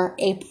 or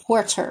a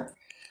porter.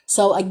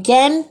 So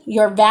again,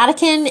 your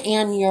Vatican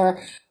and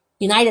your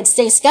United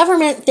States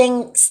government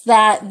thinks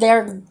that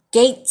they're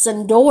gates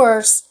and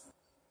doors,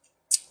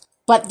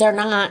 but they're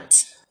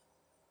not.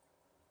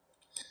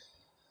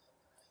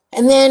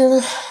 And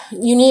then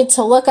you need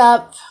to look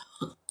up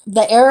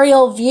the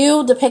aerial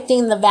view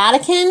depicting the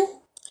Vatican,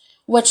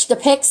 which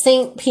depicts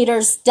St.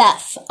 Peter's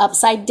death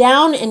upside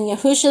down and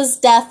Yahusha's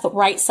death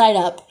right side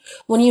up.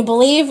 When you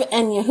believe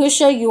in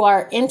Yahusha, you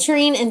are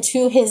entering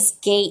into his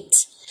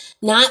gate,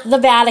 not the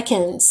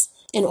Vatican's.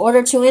 In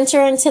order to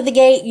enter into the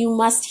gate, you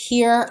must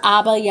hear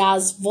Abba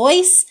Yah's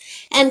voice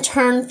and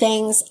turn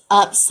things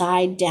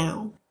upside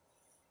down.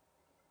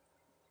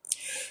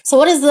 So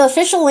what is the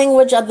official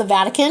language of the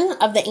Vatican,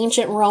 of the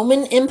ancient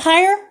Roman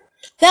Empire?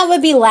 That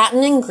would be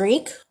Latin and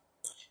Greek.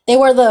 They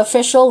were the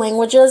official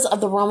languages of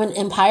the Roman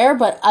Empire,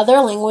 but other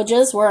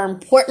languages were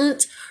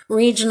important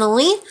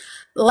regionally.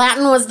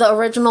 Latin was the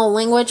original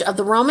language of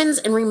the Romans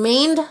and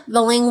remained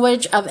the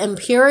language of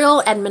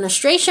imperial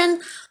administration,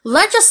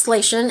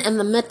 legislation, and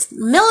the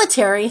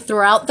military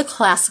throughout the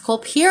classical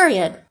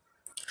period.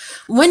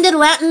 When did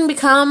Latin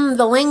become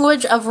the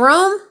language of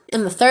Rome?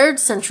 In the 3rd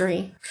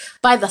century.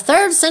 By the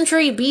 3rd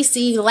century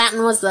BC,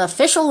 Latin was the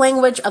official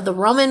language of the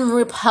Roman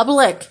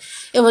Republic.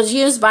 It was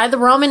used by the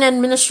Roman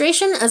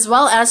administration as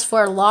well as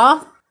for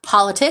law,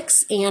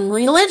 politics, and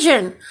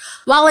religion.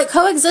 While it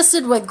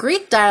coexisted with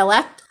Greek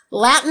dialect,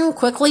 Latin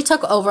quickly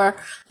took over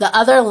the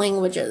other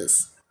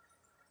languages.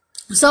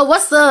 So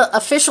what's the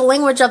official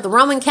language of the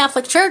Roman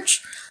Catholic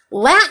Church?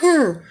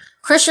 Latin.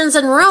 Christians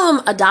in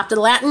Rome adopted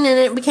Latin and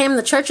it became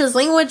the church's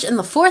language in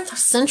the 4th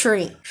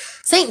century.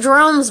 St.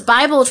 Jerome's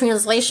Bible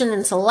translation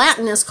into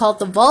Latin is called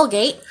the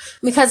Vulgate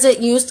because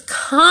it used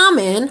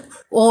common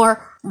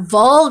or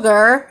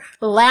vulgar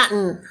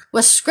Latin.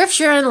 With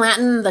scripture in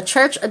Latin, the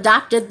church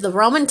adopted the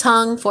Roman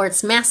tongue for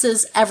its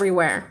masses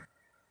everywhere.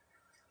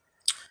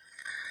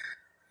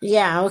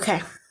 Yeah,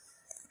 okay.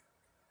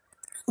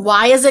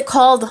 Why is it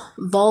called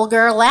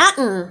vulgar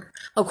Latin?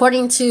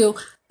 According to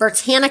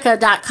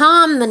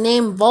Britannica.com, the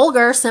name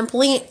vulgar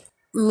simply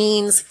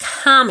means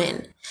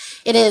common.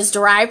 It is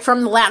derived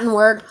from the Latin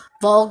word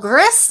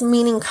vulgaris,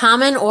 meaning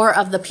common or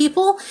of the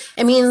people.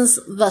 It means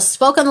the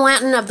spoken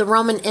Latin of the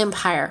Roman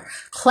Empire.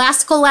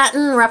 Classical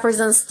Latin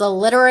represents the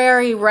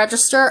literary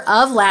register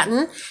of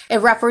Latin. It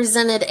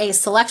represented a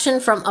selection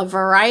from a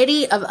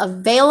variety of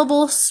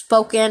available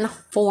spoken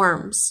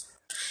forms.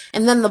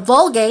 And then the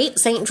Vulgate,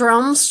 St.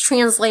 Jerome's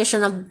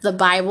translation of the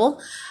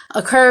Bible,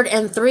 occurred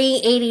in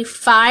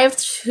 385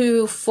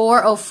 to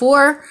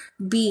 404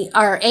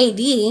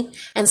 AD,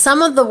 and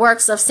some of the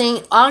works of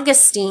St.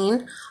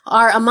 Augustine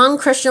are among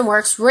Christian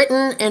works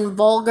written in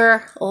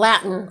vulgar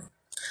Latin.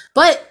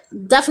 But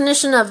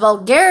definition of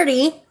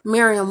vulgarity,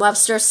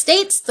 Merriam-Webster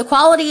states, the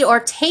quality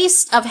or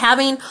taste of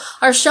having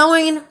or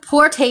showing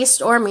poor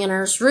taste or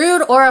manners,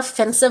 rude or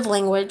offensive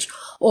language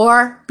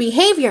or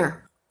behavior.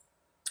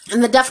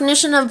 And the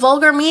definition of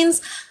vulgar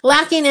means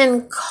lacking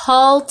in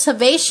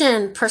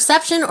cultivation,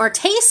 perception, or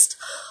taste,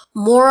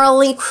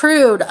 morally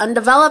crude,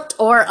 undeveloped,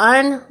 or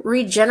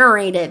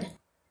unregenerated.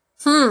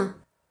 And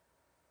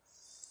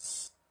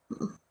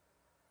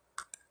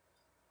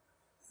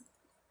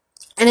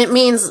it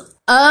means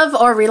of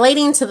or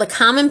relating to the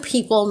common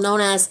people known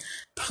as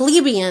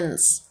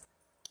plebeians.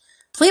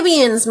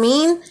 Plebeians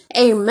mean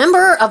a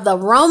member of the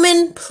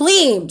Roman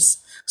plebes.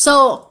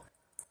 So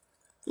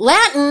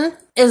Latin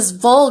is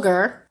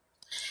vulgar,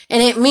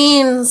 and it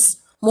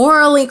means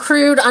morally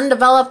crude,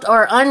 undeveloped,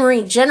 or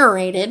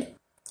unregenerated.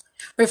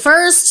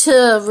 Refers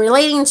to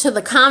relating to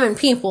the common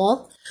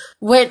people,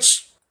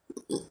 which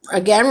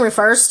again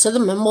refers to the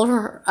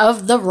member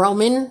of the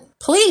Roman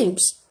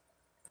plebes.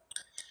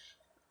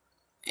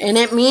 And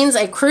it means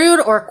a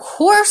crude or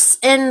coarse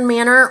in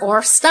manner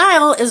or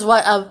style is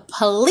what a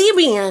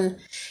plebeian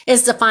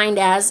is defined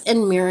as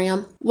in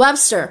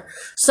Merriam-Webster.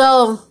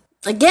 So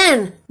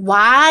again,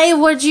 why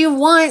would you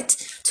want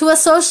to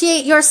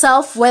associate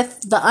yourself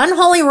with the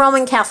unholy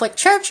Roman Catholic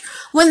Church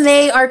when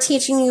they are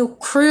teaching you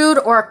crude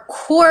or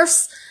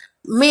coarse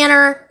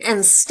manner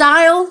and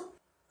style?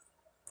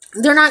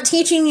 They're not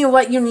teaching you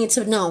what you need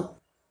to know.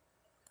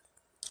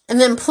 And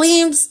then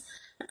plebes,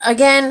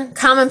 again,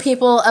 common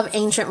people of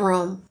ancient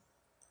Rome.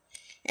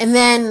 And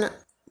then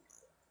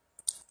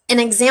an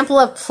example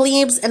of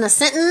plebes in a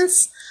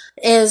sentence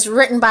is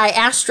written by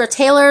Astra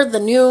Taylor, The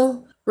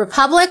New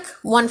Republic,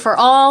 One for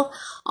All,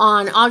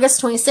 on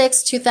August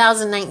 26,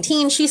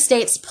 2019. She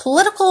states,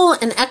 political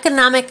and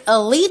economic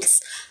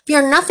elites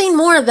fear nothing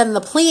more than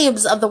the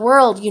plebes of the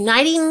world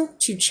uniting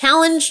to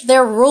challenge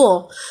their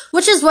rule,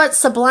 which is what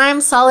Sublime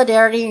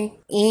Solidarity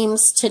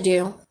aims to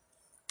do.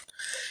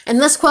 And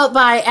this quote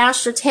by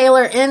Astra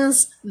Taylor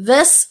ends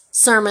this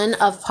sermon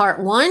of part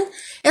 1.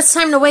 It's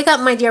time to wake up,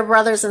 my dear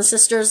brothers and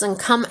sisters, and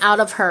come out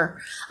of her.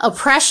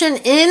 Oppression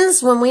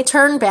ends when we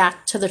turn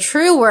back to the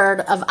true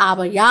word of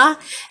Abba Yah,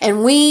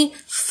 and we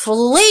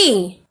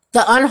flee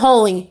the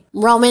unholy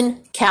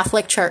Roman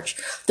Catholic Church.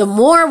 The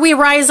more we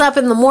rise up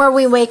and the more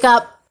we wake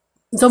up,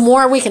 the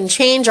more we can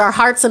change our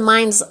hearts and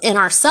minds in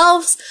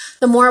ourselves,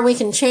 the more we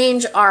can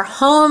change our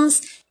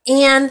homes,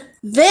 and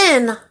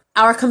then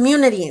our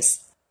communities.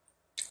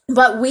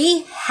 But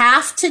we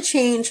have to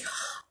change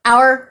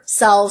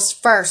ourselves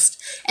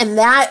first. And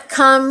that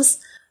comes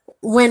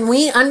when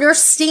we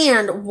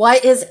understand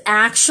what is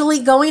actually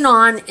going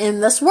on in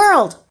this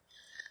world.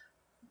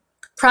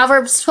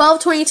 Proverbs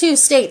 12:22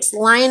 states,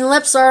 lying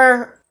lips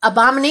are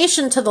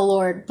abomination to the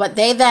Lord, but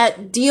they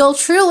that deal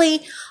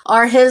truly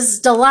are his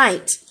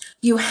delight.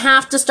 You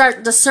have to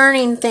start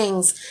discerning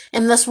things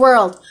in this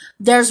world.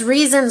 There's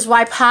reasons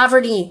why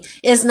poverty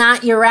is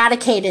not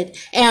eradicated,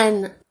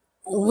 and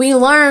we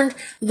learned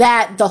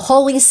that the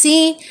Holy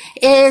See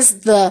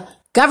is the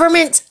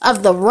government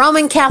of the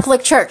Roman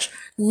Catholic Church.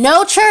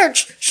 No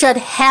church should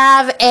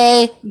have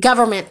a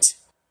government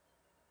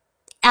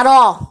at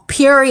all,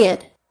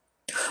 period.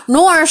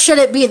 Nor should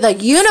it be the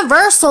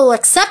universal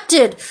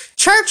accepted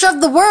church of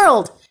the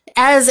world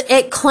as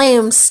it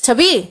claims to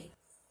be.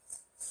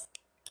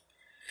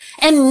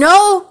 And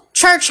no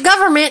church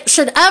government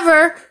should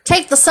ever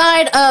take the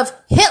side of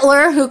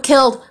Hitler, who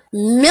killed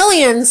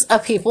millions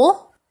of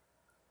people.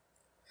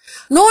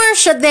 Nor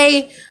should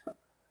they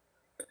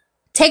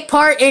take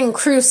part in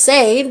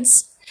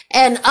crusades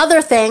and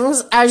other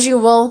things, as you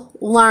will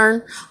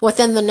learn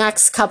within the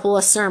next couple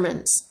of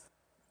sermons.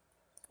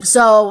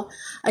 So,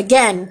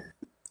 again,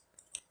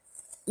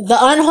 the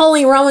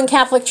unholy Roman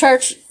Catholic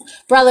Church,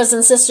 brothers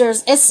and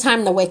sisters, it's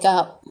time to wake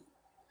up.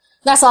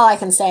 That's all I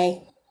can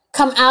say.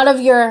 Come out of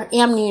your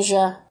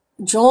amnesia.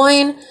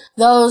 Join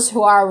those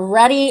who are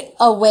ready,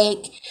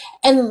 awake,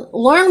 and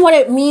learn what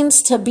it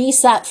means to be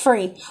set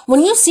free. When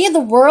you see the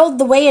world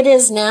the way it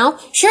is now,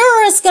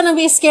 sure, it's going to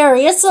be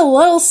scary. It's a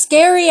little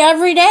scary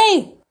every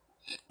day.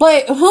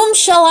 But whom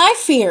shall I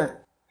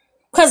fear?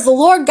 Because the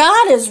Lord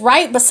God is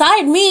right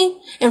beside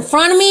me, in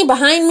front of me,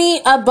 behind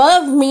me,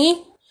 above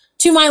me,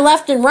 to my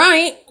left and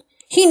right.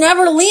 He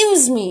never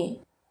leaves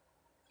me.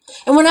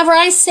 And whenever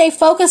I stay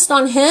focused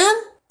on him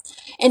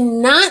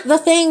and not the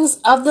things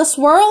of this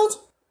world,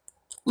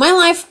 my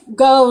life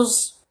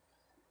goes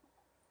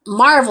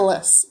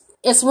marvelous.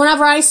 It's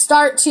whenever I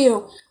start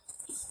to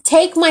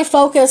take my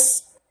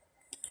focus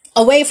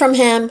away from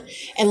him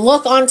and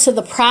look onto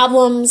the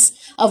problems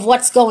of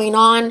what's going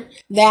on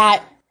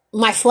that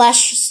my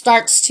flesh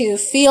starts to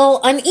feel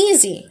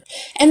uneasy.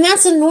 And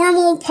that's a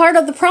normal part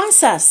of the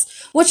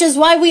process, which is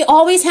why we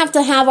always have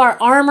to have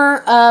our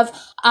armor of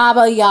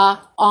Abba Yah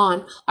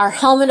on, our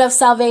helmet of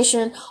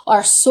salvation,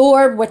 our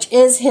sword, which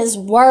is his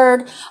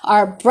word,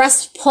 our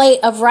breastplate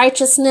of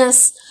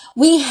righteousness.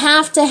 We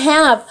have to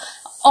have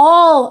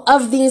all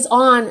of these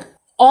on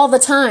all the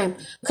time,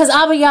 because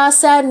Abba Yah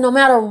said, no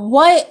matter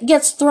what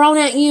gets thrown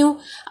at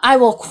you, I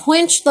will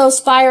quench those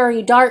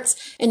fiery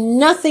darts and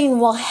nothing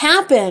will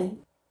happen.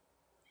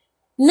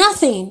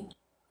 Nothing.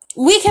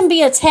 We can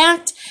be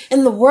attacked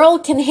and the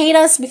world can hate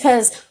us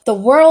because the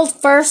world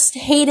first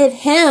hated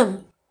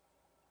him.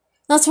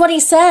 That's what he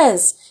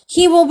says.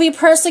 He will be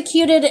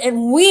persecuted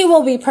and we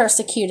will be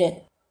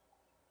persecuted.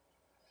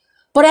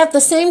 But at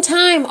the same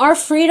time, our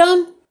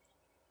freedom,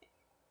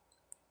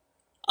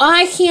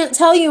 I can't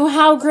tell you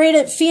how great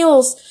it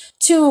feels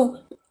to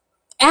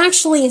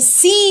actually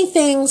see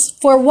things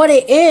for what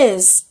it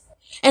is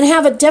and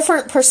have a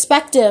different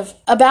perspective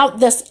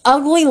about this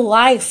ugly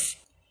life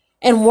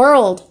and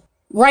world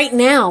right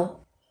now.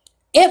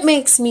 It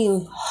makes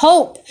me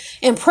hope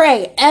and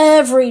pray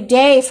every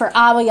day for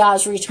Abba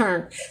Yah's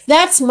return.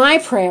 That's my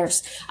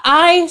prayers.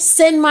 I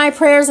send my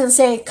prayers and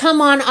say, come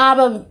on,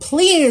 Abba,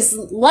 please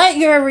let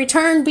your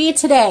return be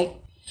today.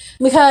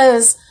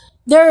 Because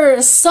there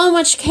is so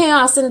much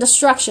chaos and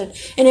destruction.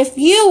 And if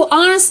you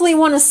honestly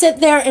want to sit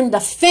there and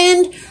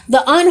defend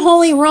the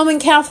unholy Roman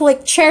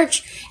Catholic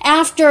Church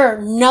after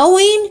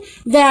knowing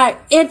that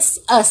it's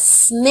a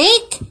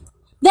snake,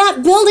 that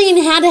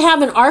building had to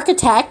have an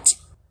architect.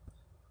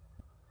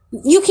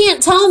 You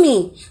can't tell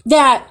me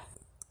that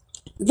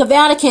the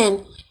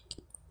Vatican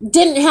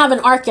didn't have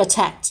an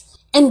architect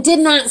and did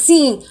not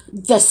see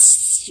the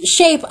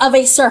shape of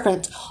a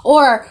serpent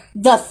or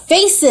the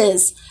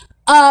faces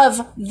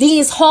of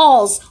these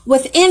halls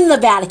within the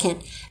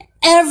Vatican.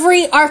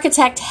 Every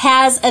architect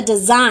has a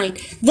design.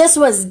 This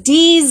was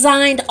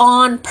designed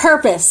on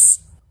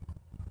purpose.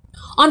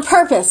 On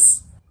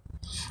purpose.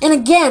 And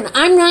again,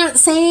 I'm not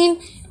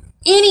saying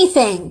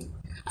anything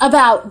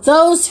about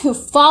those who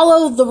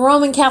follow the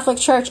Roman Catholic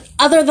Church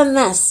other than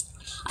this.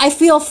 I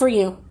feel for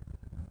you.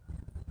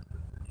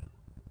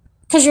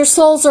 Because your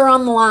souls are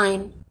on the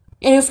line.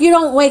 And if you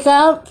don't wake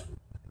up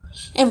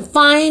and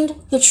find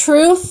the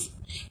truth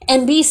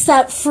and be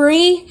set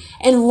free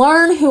and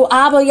learn who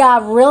Abba Yah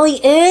really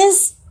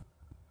is,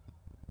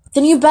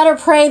 then you better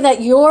pray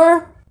that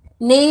your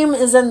name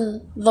is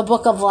in the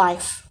book of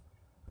life.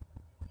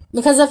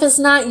 Because if it's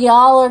not,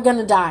 y'all are going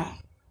to die.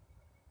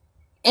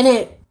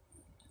 And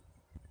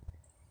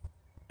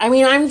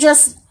I'm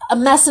just a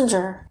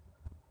messenger.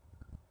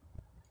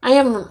 I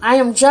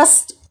am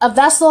just a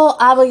vessel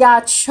Abba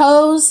Yah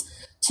chose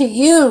to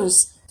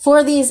use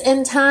for these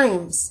end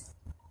times.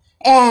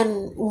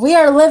 And we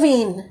are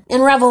living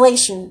in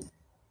Revelation.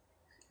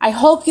 I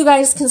hope you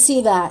guys can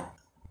see that.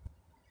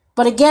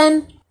 But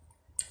again,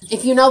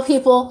 if you know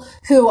people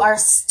who are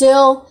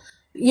still,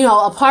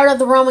 a part of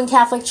the Roman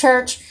Catholic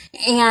Church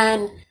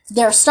and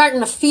they're starting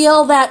to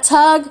feel that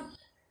tug,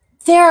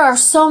 there are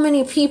so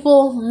many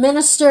people,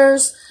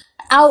 ministers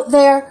out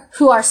there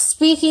who are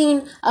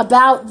speaking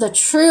about the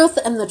truth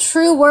and the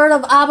true word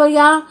of Abba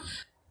Yah.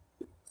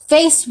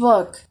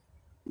 Facebook,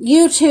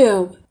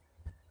 YouTube,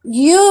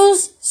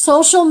 use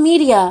social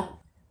media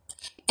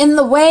in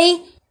the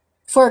way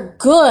for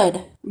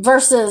good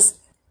versus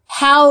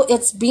how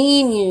it's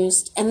being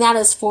used, and that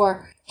is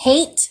for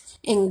hate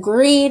and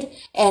greed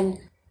and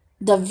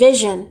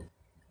division.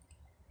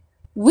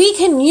 We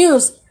can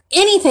use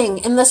anything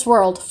in this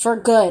world for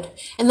good,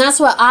 and that's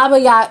what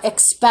Abba Yah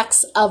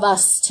expects of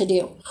us to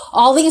do.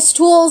 All these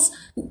tools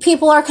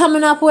people are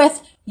coming up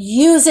with,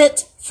 use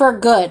it for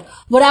good.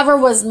 Whatever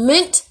was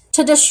meant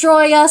to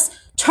destroy us,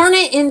 turn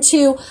it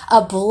into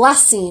a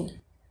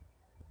blessing.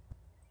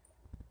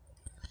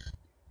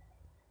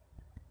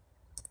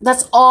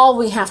 That's all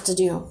we have to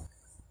do.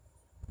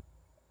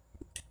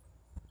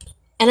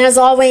 And as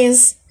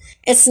always,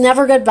 it's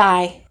never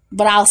goodbye,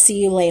 but I'll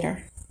see you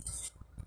later.